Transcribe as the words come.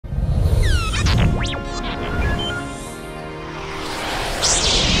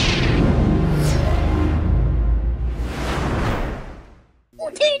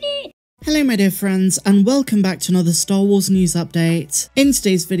Hello my dear friends, and welcome back to another Star Wars news update. In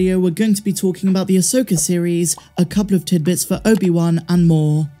today's video we're going to be talking about the Ahsoka series, a couple of tidbits for Obi-Wan and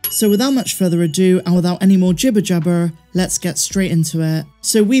more. So without much further ado and without any more jibber jabber, let's get straight into it.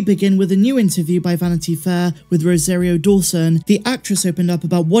 So we begin with a new interview by Vanity Fair with Rosario Dawson. The actress opened up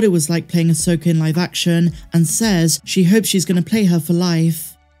about what it was like playing Ahsoka in live action and says she hopes she's going to play her for life.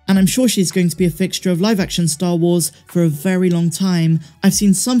 And I'm sure she's going to be a fixture of live-action Star Wars for a very long time. I've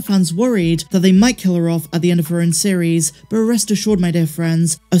seen some fans worried that they might kill her off at the end of her own series, but rest assured my dear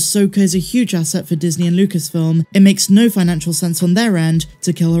friends, Ahsoka is a huge asset for Disney and Lucasfilm. It makes no financial sense on their end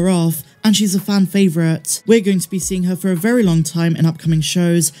to kill her off, and she's a fan favourite. We're going to be seeing her for a very long time in upcoming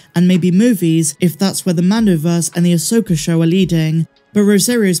shows, and maybe movies, if that's where the Mandoverse and the Ahsoka show are leading. But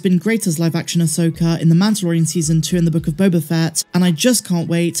Rosario's been great as live-action Ahsoka in The Mandalorian Season 2 and the Book of Boba Fett, and I just can't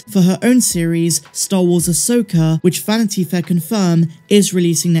wait for her own series, Star Wars Ahsoka, which Vanity Fair confirm is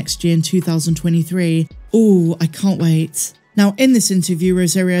releasing next year in 2023. Ooh, I can't wait. Now, in this interview,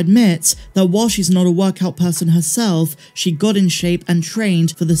 Rosario admits that while she's not a workout person herself, she got in shape and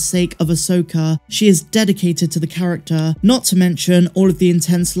trained for the sake of Ahsoka. She is dedicated to the character, not to mention all of the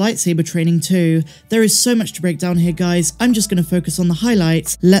intense lightsaber training too. There is so much to break down here, guys. I'm just going to focus on the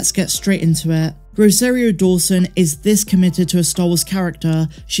highlights. Let's get straight into it. Rosario Dawson is this committed to a Star Wars character.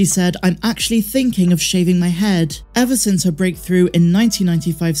 She said, "I'm actually thinking of shaving my head." Ever since her breakthrough in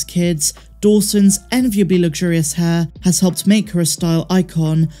 1995's Kids, Dawson's enviably luxurious hair has helped make her a style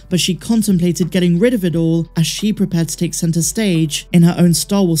icon, but she contemplated getting rid of it all as she prepared to take center stage in her own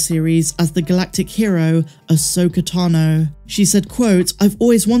Star Wars series as the galactic hero, Ahsoka Tano. She said, quote, "I've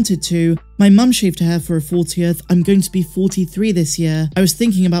always wanted to. My mum shaved her hair for her 40th. I'm going to be 43 this year. I was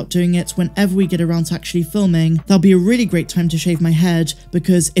thinking about doing it whenever we get around to actually filming. That'll be a really great time to shave my head,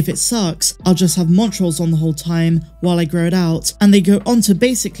 because if it sucks, I'll just have Montrals on the whole time while I grow it out." And they go on to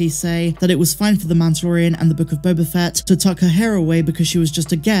basically say that it was fine for The Mandalorian and the Book of Boba Fett to tuck her hair away because she was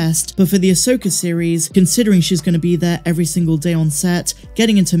just a guest, but for the Ahsoka series, considering she's going to be there every single day on set,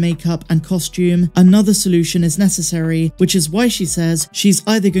 getting into makeup and costume, another solution is necessary, which is why she says she's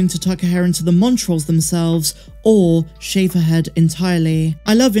either going to tuck her hair into the Montrals themselves or shave her head entirely.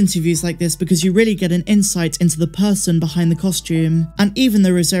 I love interviews like this because you really get an insight into the person behind the costume. And even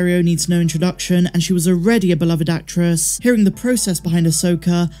though Rosario needs no introduction and she was already a beloved actress, hearing the process behind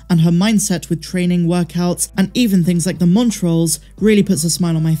Ahsoka and her mindset with training, workouts, and even things like the Montrals really puts a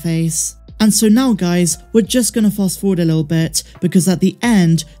smile on my face. And so now guys, we're just going to fast forward a little bit, because at the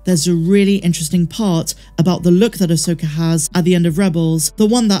end, there's a really interesting part about the look that Ahsoka has at the end of Rebels, the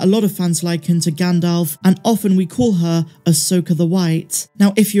one that a lot of fans liken to Gandalf, and often we call her Ahsoka the White.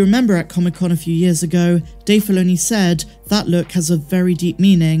 Now, if you remember at Comic-Con a few years ago, Dave Filoni said that look has a very deep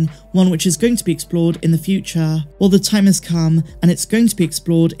meaning, one which is going to be explored in the future. Well, the time has come, and it's going to be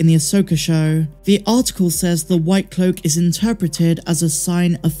explored in the Ahsoka show. The article says the white cloak is interpreted as a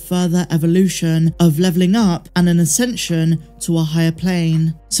sign of further evolution, of leveling up and an ascension to a higher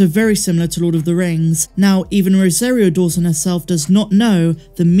plane. So very similar to Lord of the Rings. Now, even Rosario Dawson herself does not know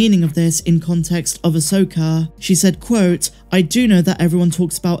the meaning of this in context of Ahsoka. She said, quote, "I do know that everyone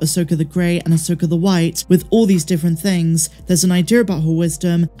talks about Ahsoka the Grey and Ahsoka the White with all these different things. There's an idea about her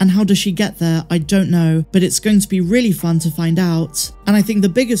wisdom, and how does she get there? I don't know, but it's going to be really fun to find out." And I think the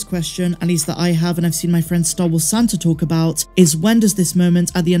biggest question, at least that I have and I've seen my friend Star Wars Santa talk about, is when does this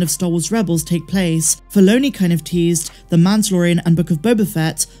moment at the end of Star Wars Rebels take place? Filoni kind of teased The Mandalorian and Book of Boba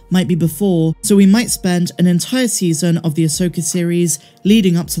Fett might be before, so we might spend an entire season of the Ahsoka series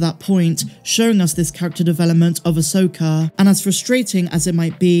leading up to that point, showing us this character development of Ahsoka. And as frustrating as it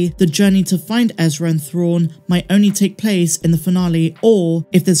might be, the journey to find Ezra and Thrawn might only take place in the finale, or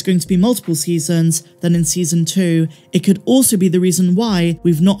if there's going to be multiple seasons, then in season 2, it could also be the reason why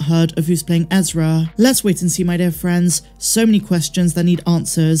we've not heard of who's playing Ezra. Let's wait and see, my dear friends. So many questions that need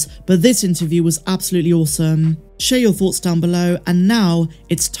answers, but this interview was absolutely awesome. Share your thoughts down below, and now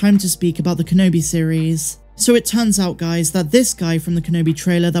it's time to speak about the Kenobi series. So it turns out, guys, that this guy from the Kenobi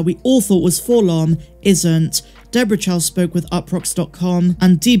trailer that we all thought was for LOM isn't. Deborah Chow spoke with Uproxx.com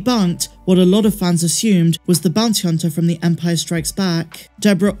and debunked what a lot of fans assumed was the bounty hunter from The Empire Strikes Back.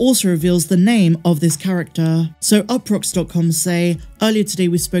 Deborah also reveals the name of this character. So Uproxx.com say, "Earlier today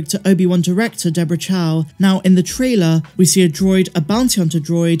we spoke to Obi-Wan director Deborah Chow. Now in the trailer, we see a droid, a bounty hunter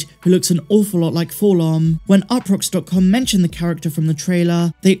droid, who looks an awful lot like LOM." When Uproxx.com mentioned the character from the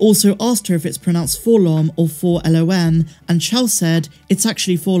trailer, they also asked her if it's pronounced LOM or LOM, and Chow said it's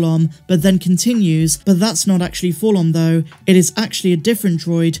actually LOM, but then continues, "But that's not actually LOM though. It is actually a different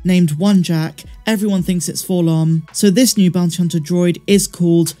droid named One Jack. Everyone thinks it's LOM." So this new bounty hunter droid is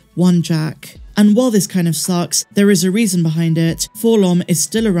called One Jack. And while this kind of sucks, there is a reason behind it. 4 LOM is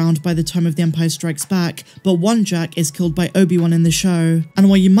still around by the time of The Empire Strikes Back, but 1 Jack is killed by Obi-Wan in the show. And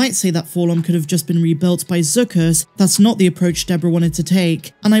while you might say that 4 LOM could have just been rebuilt by Zuckuss, that's not the approach Deborah wanted to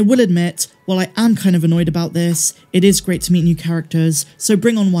take. And I will admit, while I am kind of annoyed about this, it is great to meet new characters, so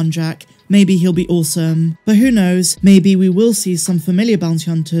bring on 1 Jack. Maybe he'll be awesome. But who knows, maybe we will see some familiar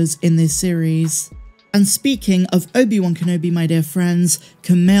bounty hunters in this series. And speaking of Obi-Wan Kenobi, my dear friends,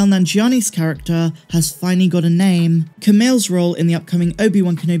 Kumail Nanjiani's character has finally got a name. Kumail's role in the upcoming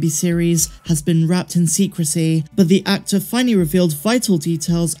Obi-Wan Kenobi series has been wrapped in secrecy, but the actor finally revealed vital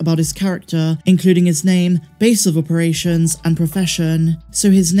details about his character, including his name, base of operations, and profession.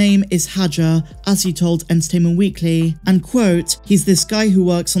 So his name is Haja, as he told Entertainment Weekly, and quote, "He's this guy who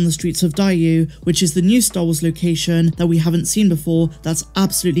works on the streets of Daiyu, which is the new Star Wars location that we haven't seen before that's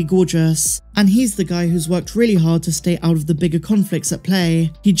absolutely gorgeous. And he's the guy who's worked really hard to stay out of the bigger conflicts at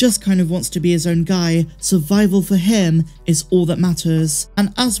play. He just kind of wants to be his own guy. Survival for him is all that matters."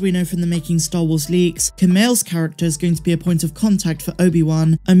 And as we know from the Making Star Wars leaks, Kumail's character is going to be a point of contact for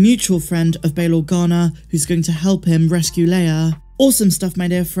Obi-Wan, a mutual friend of Bail Organa who's going to help him rescue Leia. Awesome stuff, my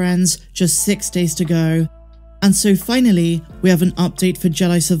dear friends, just 6 days to go. And so finally, we have an update for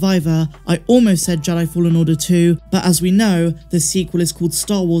Jedi Survivor. I almost said Jedi Fallen Order 2, but as we know, the sequel is called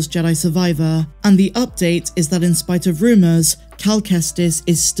Star Wars Jedi Survivor. And the update is that in spite of rumours, Cal Kestis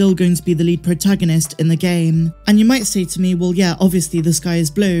is still going to be the lead protagonist in the game. And you might say to me, well yeah, obviously the sky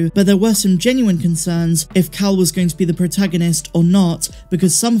is blue, but there were some genuine concerns if Cal was going to be the protagonist or not,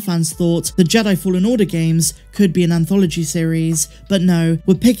 because some fans thought the Jedi Fallen Order games could be an anthology series, but no,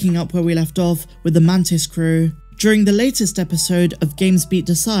 we're picking up where we left off with the Mantis crew. During the latest episode of GamesBeat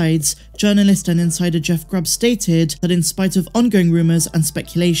Decides, journalist and insider Jeff Grubb stated that in spite of ongoing rumours and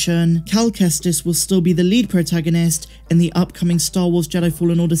speculation, Cal Kestis will still be the lead protagonist in the upcoming Star Wars Jedi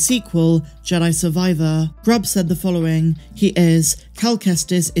Fallen Order sequel, Jedi Survivor. Grubb said the following, Cal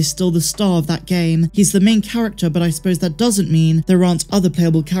Kestis is still the star of that game. He's the main character, but I suppose that doesn't mean there aren't other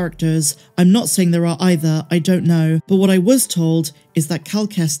playable characters. I'm not saying there are either, I don't know, but what I was told is that Cal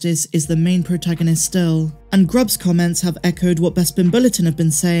Kestis is the main protagonist still. And Grubb's comments have echoed what Bespin Bulletin have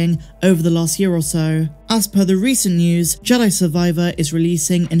been saying over the last year or so. As per the recent news, Jedi Survivor is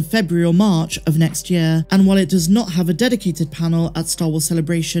releasing in February or March of next year, and while it does not have a dedicated panel at Star Wars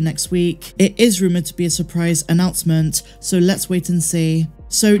Celebration next week, it is rumoured to be a surprise announcement, so let's wait and see.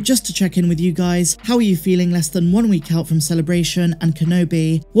 So just to check in with you guys, how are you feeling less than 1 week out from Celebration and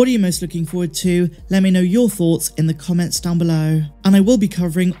Kenobi? What are you most looking forward to? Let me know your thoughts in the comments down below. And I will be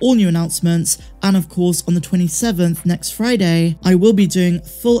covering all new announcements, and of course on the 27th, next Friday, I will be doing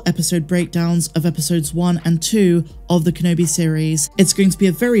full episode breakdowns of episodes 1 and 2 of the Kenobi series. It's going to be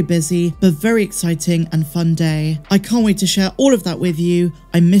a very busy, but very exciting and fun day. I can't wait to share all of that with you.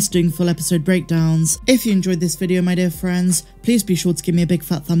 I miss doing full episode breakdowns. If you enjoyed this video, my dear friends, please be sure to give me a big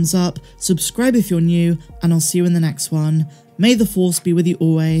fat thumbs up, subscribe if you're new, and I'll see you in the next one. May the Force be with you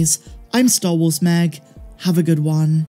always. I'm Star Wars Meg. Have a good one.